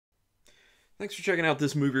Thanks for checking out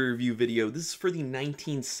this movie review video. This is for the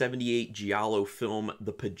 1978 giallo film,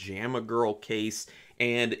 The Pyjama Girl Case,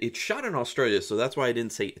 and it's shot in Australia, so that's why I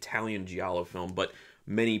didn't say Italian giallo film, but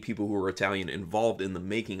many people who are Italian involved in the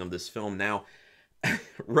making of this film. Now,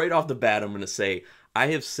 right off the bat, I'm going to say,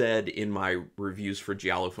 I have said in my reviews for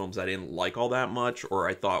giallo films I didn't like all that much, or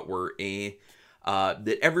I thought were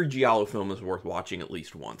that every giallo film is worth watching at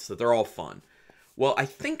least once, that they're all fun. Well, I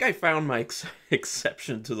think I found my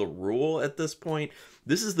exception to the rule at this point.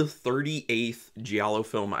 This is the 38th giallo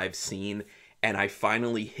film I've seen, and I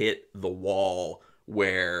finally hit the wall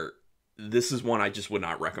where this is one I just would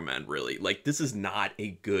not recommend, really. Like, this is not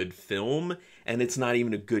a good film, and it's not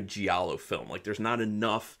even a good giallo film. Like, there's not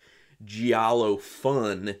enough giallo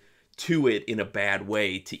fun to it in a bad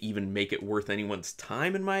way to even make it worth anyone's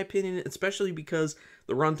time, in my opinion, especially because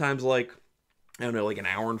the runtime's like, I don't know, like an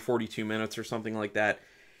hour and 42 minutes or something like that.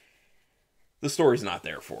 The story's not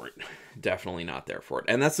there for it. Definitely not there for it.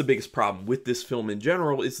 And that's the biggest problem with this film in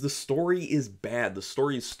general, is the story is bad. The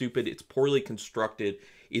story is stupid. It's poorly constructed.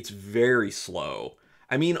 It's very slow.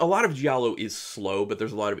 I mean, a lot of giallo is slow, but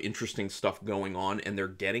there's a lot of interesting stuff going on, and they're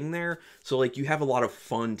getting there. So, like, you have a lot of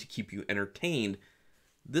fun to keep you entertained.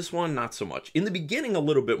 This one, not so much. In the beginning, a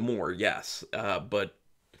little bit more, yes. But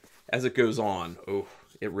as it goes on, oh,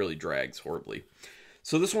 it really drags horribly.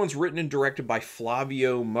 So this one's written and directed by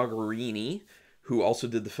Flavio Mogherini, who also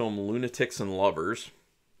did the film Lunatics and Lovers.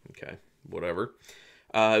 Okay, whatever.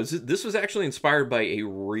 This was actually inspired by a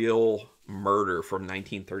real murder from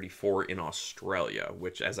 1934 in Australia,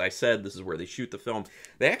 which, as I said, this is where they shoot the film.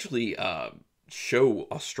 They actually show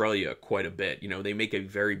Australia quite a bit. You know, they make a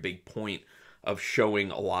very big point of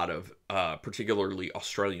showing a lot of particularly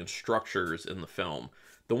Australian structures in the film.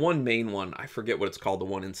 The one main one, I forget what it's called, the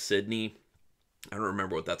one in Sydney. I don't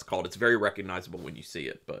remember what that's called. It's very recognizable when you see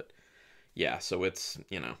it, but yeah, so it's,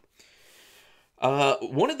 you know.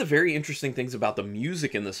 One of the very interesting things about the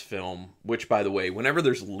music in this film, which, by the way, whenever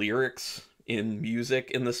there's lyrics in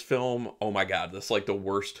music in this film, oh my god, that's like the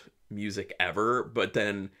worst music ever. But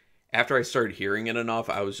then after I started hearing it enough,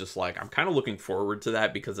 I was just like, I'm kind of looking forward to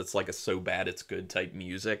that, because it's like a so bad it's good type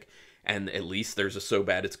music. And at least there's a so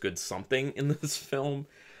bad it's good something in this film.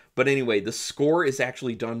 But anyway, the score is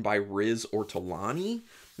actually done by Riz Ortolani.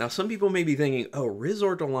 Now, some people may be thinking, oh, Riz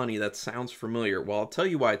Ortolani, that sounds familiar. Well, I'll tell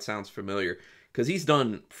you why it sounds familiar. Because he's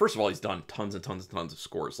done, first of all, he's done tons and tons and tons of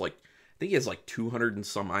scores. Like, I think he has like 200 and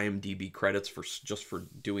some IMDb credits for just for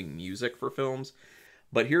doing music for films.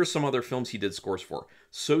 But here's some other films he did scores for.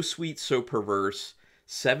 So Sweet, So Perverse,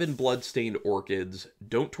 7 Bloodstained Orchids,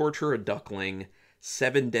 Don't Torture a Duckling,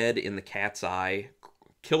 7 Dead in the Cat's Eye,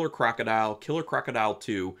 Killer Crocodile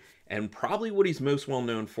 2, and probably what he's most well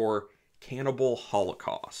known for, Cannibal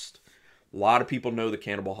Holocaust. A lot of people know the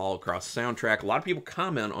Cannibal Holocaust soundtrack. A lot of people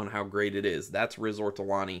comment on how great it is. That's Riz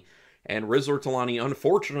Ortolani. And Riz Ortolani,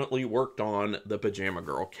 unfortunately, worked on The Pyjama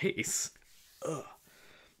Girl Case. Ugh.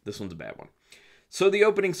 This one's a bad one. So the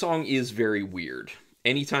opening song is very weird.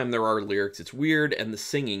 Anytime there are lyrics, it's weird. And the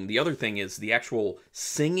singing, the other thing is the actual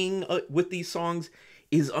singing with these songs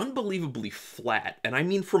is unbelievably flat. And I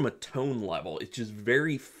mean from a tone level. It's just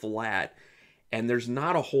very flat. And there's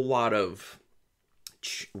not a whole lot of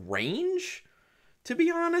range, to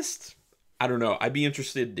be honest. I don't know. I'd be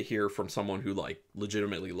interested to hear from someone who, like,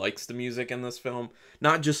 legitimately likes the music in this film.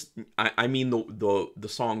 Not just, I mean the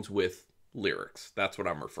songs with lyrics. That's what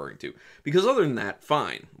I'm referring to. Because other than that,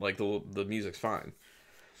 fine. Like, the music's fine.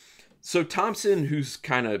 So Thompson, who's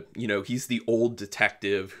kind of, you know, he's the old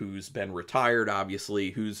detective who's been retired, obviously,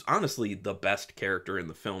 who's honestly the best character in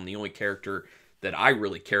the film. The only character that I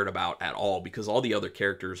really cared about at all, because all the other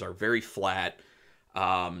characters are very flat,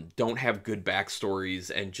 don't have good backstories,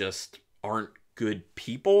 and just aren't good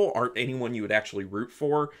people, aren't anyone you would actually root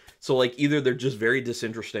for. So, like, either they're just very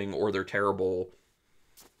disinteresting or they're terrible.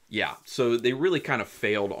 Yeah, so they really kind of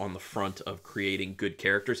failed on the front of creating good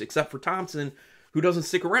characters, except for Thompson, who doesn't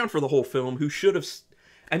stick around for the whole film, who should have...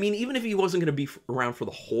 I mean, even if he wasn't going to be around for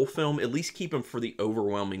the whole film, at least keep him for the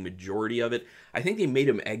overwhelming majority of it. I think they made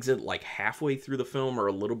him exit like halfway through the film, or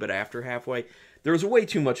a little bit after halfway. There was way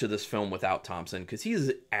too much of this film without Thompson, because he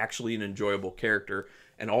is actually an enjoyable character,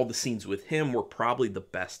 and all the scenes with him were probably the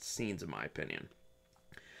best scenes, in my opinion.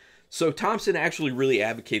 So Thompson actually really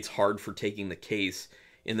advocates hard for taking the case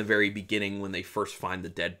in the very beginning, when they first find the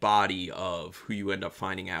dead body of who you end up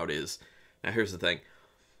finding out is... Now, here's the thing.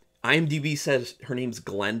 IMDb says her name's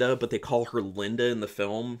Glenda, but they call her Linda in the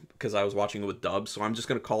film, because I was watching it with dubs, so I'm just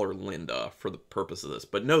going to call her Linda for the purpose of this.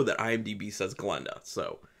 But know that IMDb says Glenda,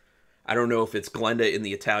 so I don't know if it's Glenda in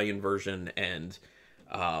the Italian version and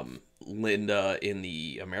Linda in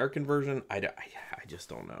the American version. I just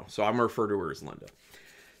don't know. So I'm going to refer to her as Linda.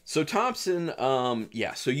 So Thompson,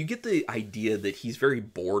 yeah, so you get the idea that he's very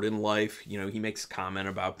bored in life. You know, he makes a comment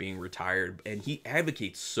about being retired, and he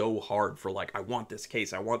advocates so hard for, like, I want this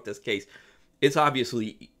case, I want this case. It's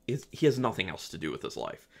obviously, he has nothing else to do with his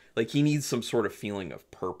life. Like, he needs some sort of feeling of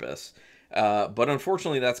purpose. But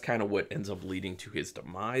unfortunately, that's kind of what ends up leading to his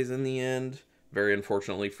demise in the end. Very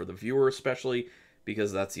unfortunately for the viewer especially,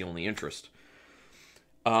 because that's the only interest.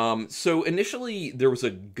 So initially there was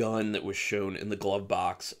a gun that was shown in the glove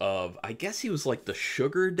box of, I guess he was like the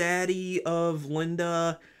sugar daddy of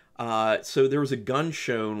Linda. So there was a gun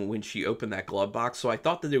shown when she opened that glove box. So I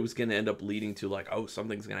thought that it was going to end up leading to like, oh,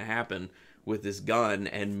 something's going to happen with this gun,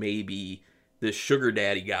 and maybe this sugar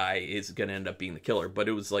daddy guy is going to end up being the killer. But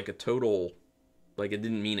it was like a total, like, it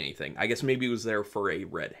didn't mean anything. I guess maybe it was there for a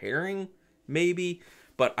red herring, maybe.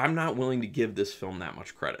 But I'm not willing to give this film that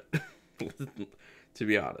much credit. To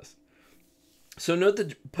be honest. So note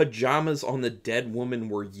that pajamas on the dead woman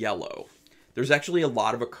were yellow. There's actually a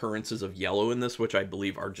lot of occurrences of yellow in this, which I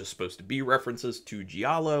believe are just supposed to be references to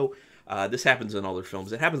giallo. This happens in other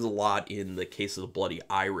films. It happens a lot in the case of the Bloody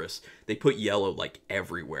Iris. They put yellow like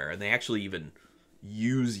everywhere, and they actually even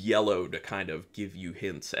use yellow to kind of give you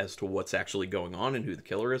hints as to what's actually going on and who the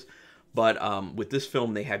killer is. But with this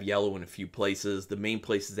film, they have yellow in a few places. The main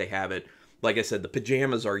places they have it, like I said, the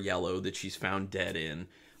pajamas are yellow that she's found dead in.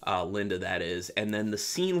 Linda, that is. And then the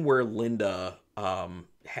scene where Linda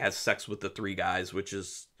has sex with the three guys, which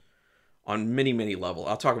is on many, many levels.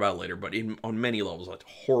 I'll talk about it later, but on many levels, it's a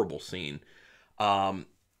horrible scene.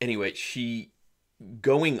 Anyway, she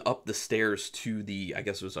going up the stairs to the, I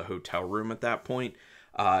guess it was a hotel room at that point.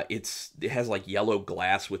 It has like yellow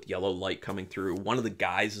glass with yellow light coming through. One of the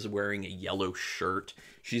guys is wearing a yellow shirt.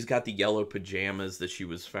 She's got the yellow pajamas that she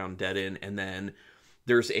was found dead in. And then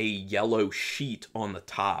there's a yellow sheet on the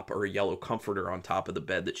top, or a yellow comforter on top of the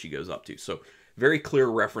bed that she goes up to. So very clear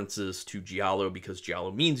references to giallo, because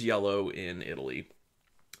giallo means yellow in Italy.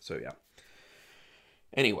 So yeah.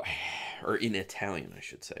 Anyway, or in Italian, I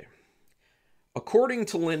should say. According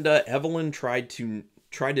to Linda, Evelyn tried to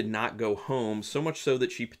not go home, so much so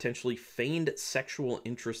that she potentially feigned sexual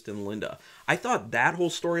interest in Linda. I thought that whole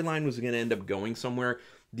storyline was going to end up going somewhere.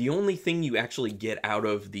 The only thing you actually get out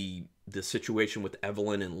of the situation with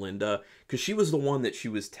Evelyn and Linda, because she was the one that she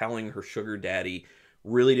was telling her sugar daddy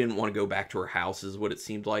really didn't want to go back to her house, is what it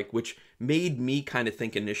seemed like, which made me kind of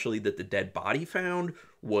think initially that the dead body found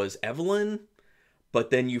was Evelyn. But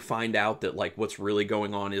then you find out that, like, what's really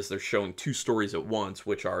going on is they're showing two stories at once,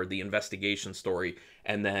 which are the investigation story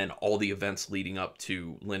and then all the events leading up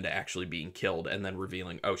to Linda actually being killed, and then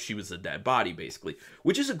revealing, oh, she was a dead body, basically.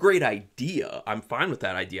 Which is a great idea. I'm fine with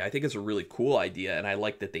that idea. I think it's a really cool idea, and I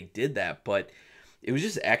like that they did that, but it was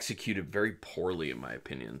just executed very poorly, in my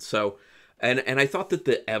opinion. So, and I thought that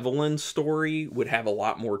the Evelyn story would have a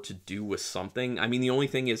lot more to do with something. I mean, the only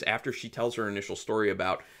thing is, after she tells her initial story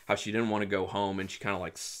about how she didn't want to go home and she kind of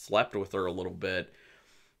like slept with her a little bit,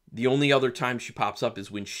 the only other time she pops up is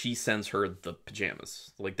when she sends her the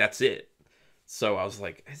pajamas. Like, that's it. So I was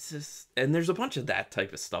like, it's just... And there's a bunch of that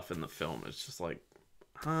type of stuff in the film. It's just like,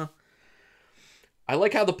 huh? I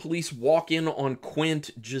like how the police walk in on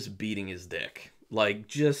Quint just beating his dick. Like,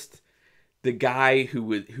 just... The guy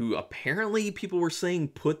who apparently people were saying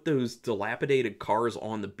put those dilapidated cars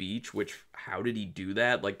on the beach, which, how did he do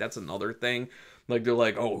that? Like, that's another thing. Like, they're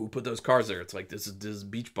like, oh, who put those cars there? It's like, this is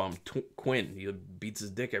beach bum Quinn. He beats his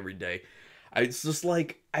dick every day. It's just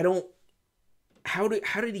like, I don't... How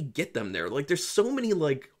did he get them there? Like, there's so many,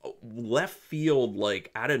 like, left field, like,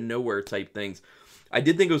 out of nowhere type things. I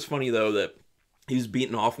did think it was funny, though, that he was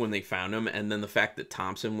beaten off when they found him, and then the fact that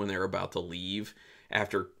Thompson, when they're about to leave,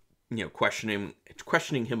 after... you know,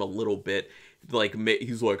 questioning him a little bit, like,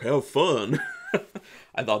 he's like, have fun.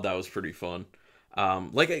 I thought that was pretty fun.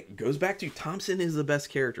 Like, it goes back to, Thompson is the best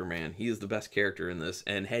character, man. He is the best character in this,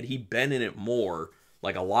 and had he been in it more,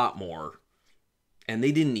 like, a lot more, and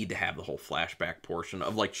they didn't need to have the whole flashback portion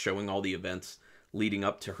of, like, showing all the events leading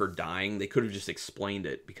up to her dying. They could have just explained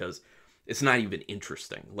it, because it's not even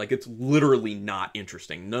interesting. Like, it's literally not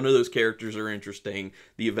interesting. None of those characters are interesting.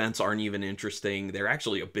 The events aren't even interesting. They're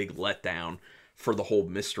actually a big letdown for the whole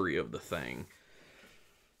mystery of the thing.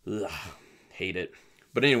 Ugh, hate it.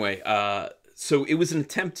 But anyway, so it was an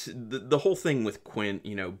attempt, the whole thing with Quint,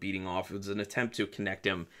 you know, beating off, it was an attempt to connect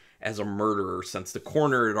him as a murderer, since the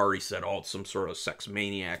coroner had already said, oh, it's some sort of sex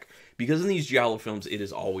maniac. Because in these giallo films, it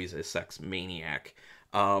is always a sex maniac.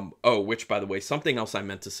 Which, by the way, something else I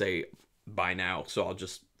meant to say by now, so I'll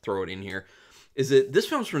just throw it in here, is that this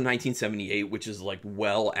film's from 1978, which is like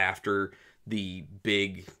well after the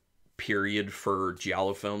big period for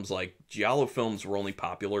giallo films. Like, giallo films were only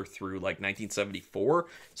popular through like 1974,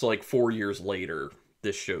 so like 4 years later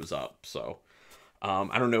this shows up. So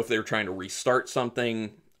I don't know if they were trying to restart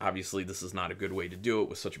something. Obviously this is not a good way to do it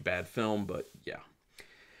with such a bad film, but yeah.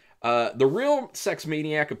 The real sex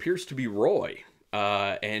maniac appears to be Roy,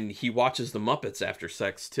 and he watches the Muppets after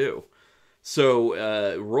sex too.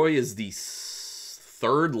 So Roy is the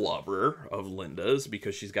third lover of Linda's,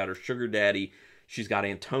 because she's got her sugar daddy, she's got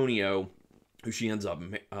Antonio, who she ends up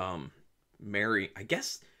marrying. I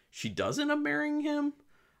guess she does end up marrying him.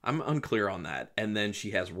 I'm unclear on that. And then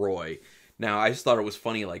she has Roy. Now, I just thought it was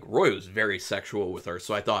funny, like, Roy was very sexual with her,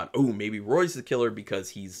 so I thought, oh, maybe Roy's the killer because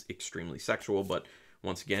he's extremely sexual, but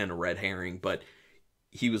once again, a red herring. But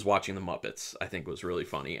he was watching the Muppets, I think was really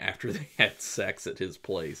funny, after they had sex at his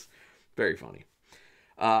place. Very funny.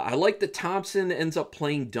 I like that Thompson ends up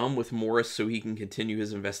playing dumb with Morris so he can continue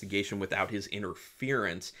his investigation without his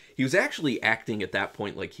interference. He was actually acting at that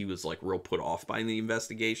point like he was like real put off by the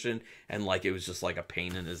investigation, and like it was just like a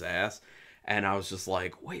pain in his ass. And I was just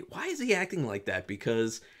like, wait, why is he acting like that?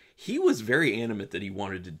 Because he was very animate that he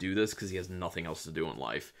wanted to do this because he has nothing else to do in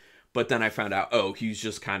life. But then I found out, oh, he's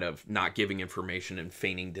just kind of not giving information and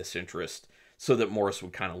feigning disinterest so that Morris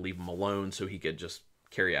would kind of leave him alone so he could just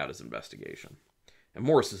carry out his investigation. And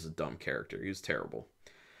Morris is a dumb character. He was terrible.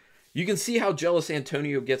 You can see how jealous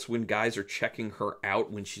Antonio gets when guys are checking her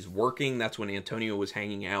out when she's working. That's when Antonio was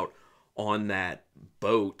hanging out on that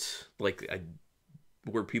boat, like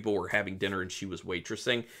where people were having dinner and she was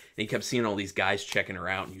waitressing. And he kept seeing all these guys checking her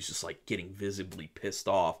out, and he was just like getting visibly pissed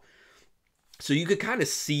off. So you could kind of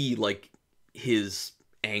see like his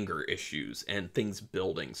anger issues and things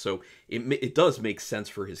building. So it does make sense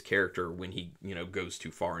for his character when he, you know, goes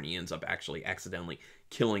too far and he ends up actually accidentally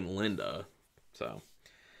killing Linda. So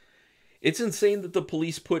it's insane that the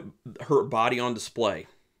police put her body on display.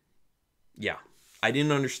 Yeah, I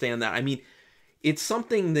didn't understand that. I mean, it's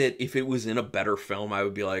something that if it was in a better film, I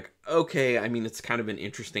would be like, okay, I mean, it's kind of an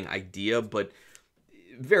interesting idea, but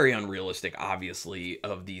very unrealistic, obviously,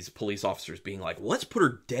 of these police officers being like, let's put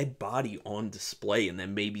her dead body on display and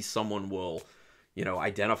then maybe someone will, you know,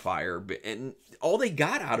 identify her. And all they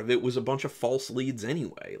got out of it was a bunch of false leads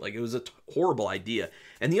anyway. Like, it was a horrible idea.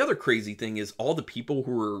 And the other crazy thing is all the people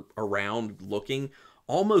who were around looking,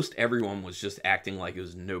 almost everyone was just acting like it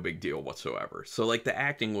was no big deal whatsoever. So, like, the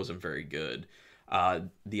acting wasn't very good.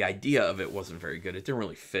 The idea of it wasn't very good. It didn't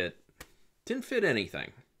really fit. Didn't fit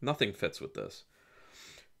anything. Nothing fits with this.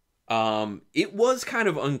 It was kind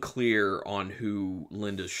of unclear on who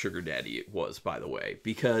Linda's sugar daddy was, by the way,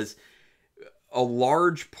 because a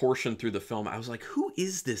large portion through the film, I was like, who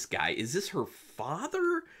is this guy? Is this her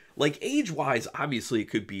father? Like, age-wise, obviously it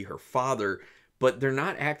could be her father, but they're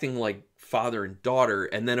not acting like father and daughter.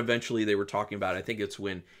 And then eventually they were talking about, I think it's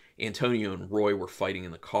when Antonio and Roy were fighting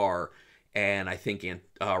in the car, and I think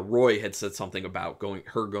Roy had said something about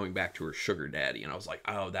going back to her sugar daddy, and I was like,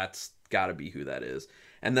 oh, that's gotta be who that is.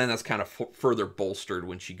 And then that's kind of further bolstered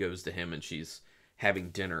when she goes to him and she's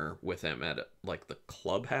having dinner with him at like the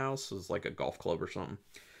clubhouse. It was like a golf club or something.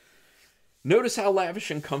 Notice how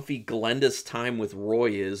lavish and comfy Glenda's time with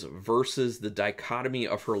Roy is versus the dichotomy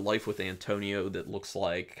of her life with Antonio that looks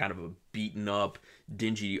like kind of a beaten up,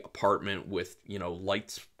 dingy apartment with, you know,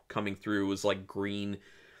 lights coming through. It was like green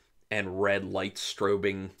and red lights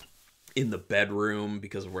strobing in the bedroom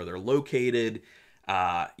because of where they're located.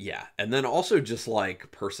 Yeah. And then also just like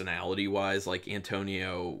personality wise, like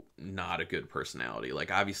Antonio, not a good personality. Like,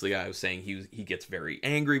 obviously I was saying he gets very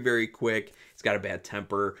angry very quick. He's got a bad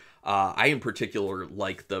temper. I in particular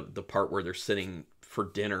like the part where they're sitting for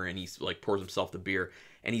dinner and he's like pours himself the beer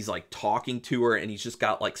and he's like talking to her and he's just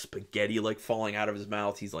got like spaghetti like falling out of his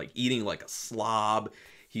mouth. He's like eating like a slob.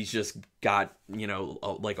 He's just got, you know,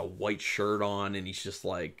 like a white shirt on, and he's just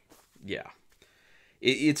like, yeah.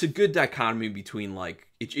 It's a good dichotomy between, like,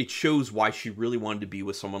 it shows why she really wanted to be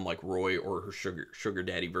with someone like Roy or her sugar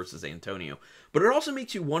daddy versus Antonio. But it also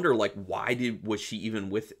makes you wonder, like, was she even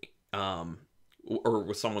with, or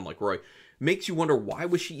with someone like Roy? Makes you wonder, why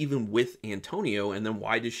was she even with Antonio, and then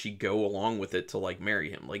why does she go along with it to, like, marry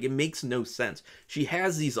him? Like, it makes no sense. She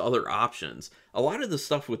has these other options. A lot of the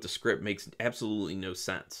stuff with the script makes absolutely no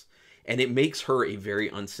sense. And it makes her a very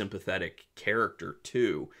unsympathetic character,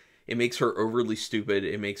 too. It makes her overly stupid.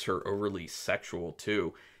 It makes her overly sexual,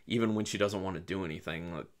 too. Even when she doesn't want to do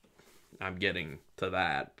anything. I'm getting to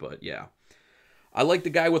that, but yeah. I like the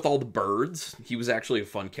guy with all the birds. He was actually a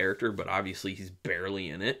fun character, but obviously he's barely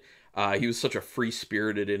in it. He was such a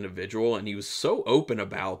free-spirited individual, and he was so open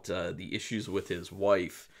about the issues with his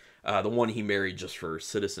wife. The one he married just for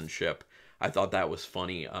citizenship. I thought that was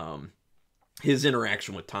funny. his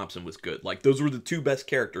interaction with Thompson was good. Like, those were the two best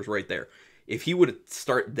characters right there. If he would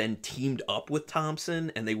have then teamed up with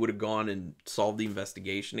Thompson and they would have gone and solved the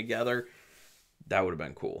investigation together, that would have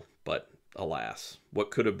been cool. But alas,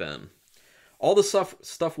 what could have been? All the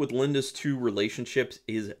stuff with Linda's two relationships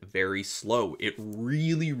is very slow. It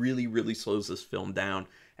really, really, really slows this film down,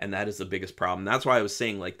 and that is the biggest problem. That's why I was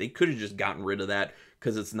saying, like, they could have just gotten rid of that,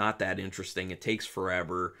 because it's not that interesting. It takes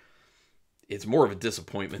forever. It's more of a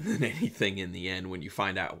disappointment than anything in the end when you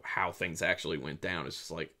find out how things actually went down. It's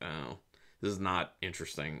just like, oh, this is not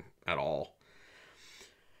interesting at all.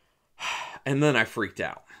 And then I freaked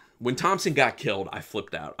out. When Thompson got killed, I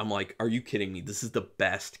flipped out. I'm like, are you kidding me? This is the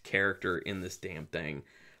best character in this damn thing.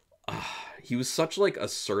 He was such like a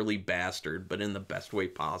surly bastard, but in the best way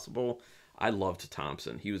possible. I loved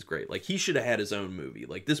Thompson. He was great. Like, he should have had his own movie.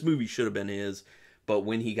 Like, this movie should have been his, but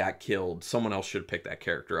when he got killed, someone else should have picked that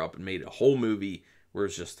character up and made a whole movie where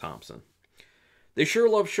it's just Thompson. They sure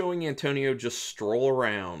love showing Antonio just stroll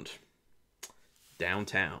around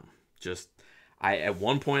downtown. At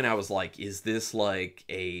one point I was like, is this like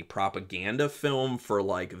a propaganda film for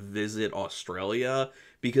like Visit Australia?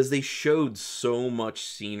 Because they showed so much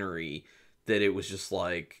scenery that it was just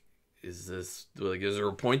like, is there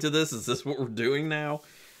a point to this? Is this what we're doing now?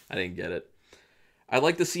 I didn't get it. I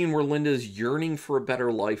like the scene where Linda's yearning for a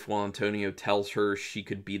better life while Antonio tells her she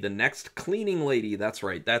could be the next cleaning lady. That's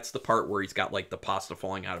right. That's the part where he's got like the pasta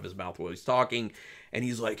falling out of his mouth while he's talking. And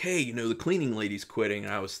he's like, hey, you know, the cleaning lady's quitting.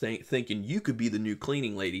 And I was thinking you could be the new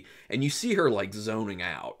cleaning lady. And you see her like zoning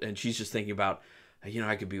out. And she's just thinking about, you know,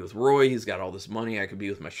 I could be with Roy. He's got all this money. I could be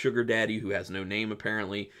with my sugar daddy who has no name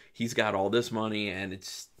apparently. He's got all this money. And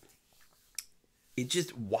it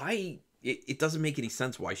doesn't make any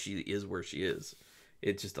sense why she is where she is.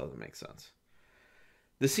 It just doesn't make sense.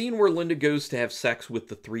 The scene where Linda goes to have sex with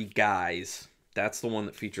the three guys, that's the one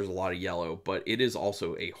that features a lot of yellow, but it is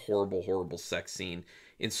also a horrible, horrible sex scene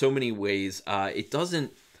in so many ways. It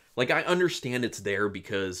doesn't, like, I understand it's there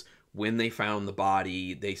because when they found the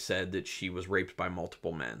body, they said that she was raped by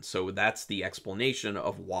multiple men. So that's the explanation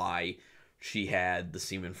of why she had the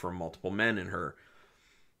semen from multiple men in her.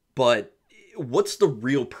 But what's the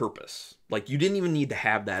real purpose? Like, you didn't even need to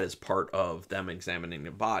have that as part of them examining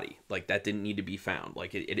the body. Like, that didn't need to be found.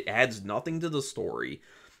 Like, it adds nothing to the story.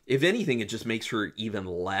 If anything, it just makes her even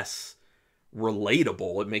less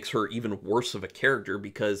relatable. It makes her even worse of a character,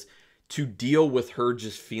 because to deal with her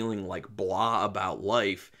just feeling like blah about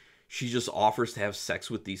life, she just offers to have sex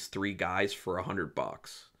with these three guys for $100.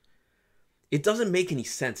 It doesn't make any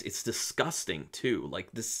sense. It's disgusting, too.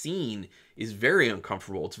 Like, the scene is very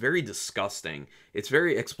uncomfortable. It's very disgusting. It's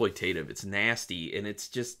very exploitative. It's nasty. And it's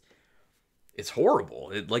just, it's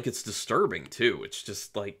horrible. It's disturbing, too. It's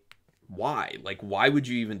just, like, why? Like, why would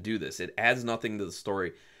you even do this? It adds nothing to the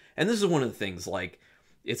story. And this is one of the things, like,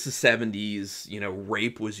 it's the 70s. You know,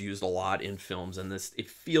 rape was used a lot in films. And it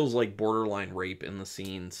feels like borderline rape in the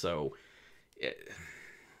scene. So,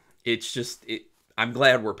 it's just, I'm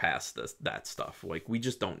glad we're past that stuff. Like, we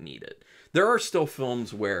just don't need it. There are still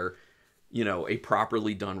films where, you know, a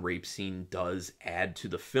properly done rape scene does add to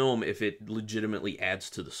the film if it legitimately adds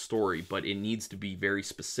to the story, but it needs to be very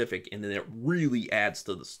specific, and then it really adds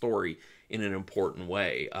to the story in an important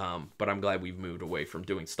way. But I'm glad we've moved away from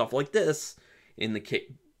doing stuff like this in the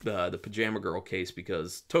Pyjama Girl case,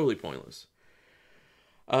 because totally pointless.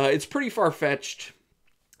 It's pretty far-fetched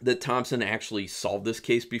that Thompson actually solved this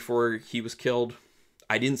case before he was killed.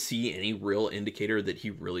 I didn't see any real indicator that he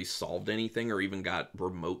really solved anything or even got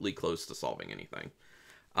remotely close to solving anything.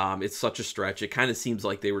 It's such a stretch. It kind of seems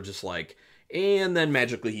like they were just like, and then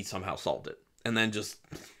magically he somehow solved it. And then just,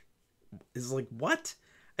 it's like, what?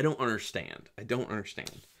 I don't understand.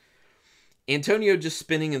 Antonio just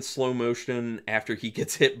spinning in slow motion after he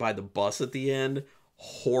gets hit by the bus at the end.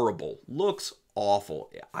 Horrible. Looks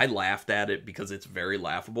awful. I laughed at it because it's very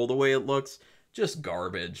laughable the way it looks. Just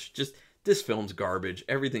garbage. This film's garbage.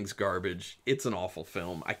 Everything's garbage. It's an awful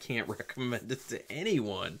film. I can't recommend it to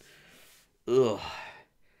anyone. Ugh.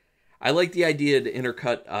 I like the idea to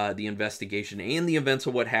intercut the investigation and the events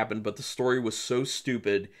of what happened, but the story was so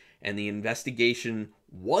stupid and the investigation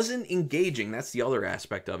wasn't engaging. That's the other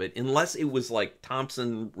aspect of it. Unless it was like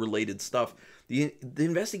Thompson-related stuff, the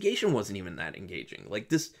investigation wasn't even that engaging. Like,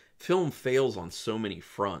 this film fails on so many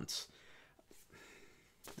fronts.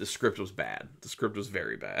 The script was bad. The script was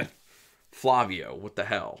very bad. Flavio, what the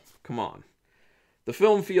hell? Come on. The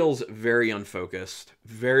film feels very unfocused,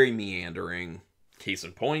 very meandering. Case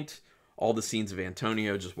in point, all the scenes of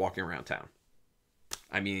Antonio just walking around town.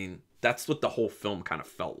 I mean, that's what the whole film kind of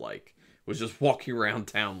felt like. Was just walking around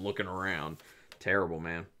town, looking around. Terrible,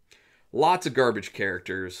 man. Lots of garbage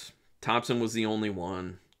characters. Thompson was the only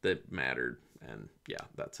one that mattered. And yeah,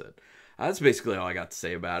 that's it. That's basically all I got to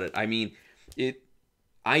say about it. I mean,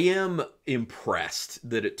 I am impressed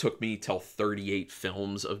that it took me till 38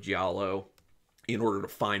 films of giallo in order to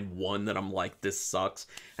find one that I'm like, this sucks.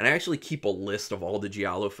 And I actually keep a list of all the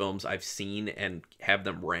giallo films I've seen and have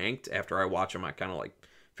them ranked. After I watch them, I kind of like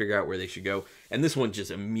figure out where they should go. And this one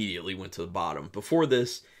just immediately went to the bottom. Before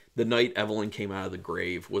this, The Night Evelyn Came Out of the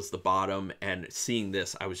Grave was the bottom. And seeing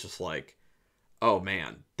this, I was just like, oh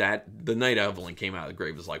man, The Night Evelyn Came Out of the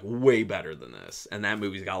Grave is like way better than this. And that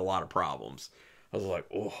movie's got a lot of problems. I was like,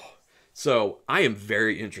 oh. So I am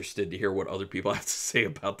very interested to hear what other people have to say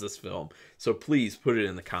about this film. So please put it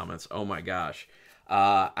in the comments. Oh my gosh.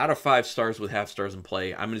 Out of 5 stars with half stars in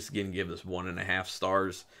play, I'm just going to give this 1.5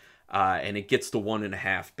 stars. And it gets to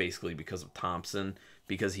 1.5 basically because of Thompson,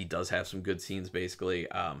 because he does have some good scenes basically.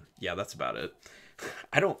 Yeah, that's about it.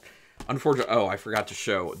 Unfortunately, I forgot to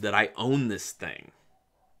show that I own this thing.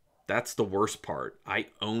 That's the worst part. I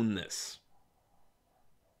own this.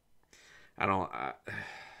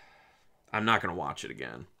 I'm not going to watch it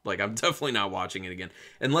again. Like, I'm definitely not watching it again.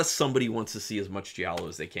 Unless somebody wants to see as much giallo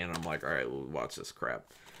as they can. And I'm like, all right, we'll watch this crap.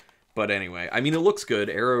 But anyway, I mean, it looks good.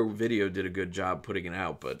 Arrow Video did a good job putting it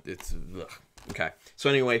out, but it's... Ugh. Okay. So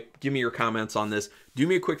anyway, give me your comments on this. Do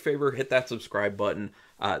me a quick favor. Hit that subscribe button.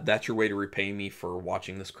 That's your way to repay me for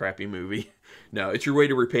watching this crappy movie. No, it's your way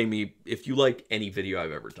to repay me if you like any video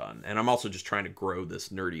I've ever done. And I'm also just trying to grow this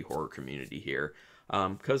nerdy horror community here.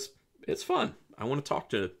 Because it's fun. I want to talk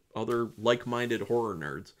to other like-minded horror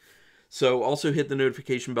nerds. So also hit the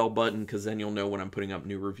notification bell button, because then you'll know when I'm putting up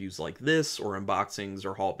new reviews like this, or unboxings,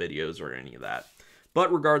 or haul videos, or any of that.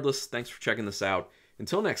 But regardless, thanks for checking this out.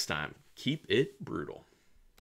 Until next time, keep it brutal.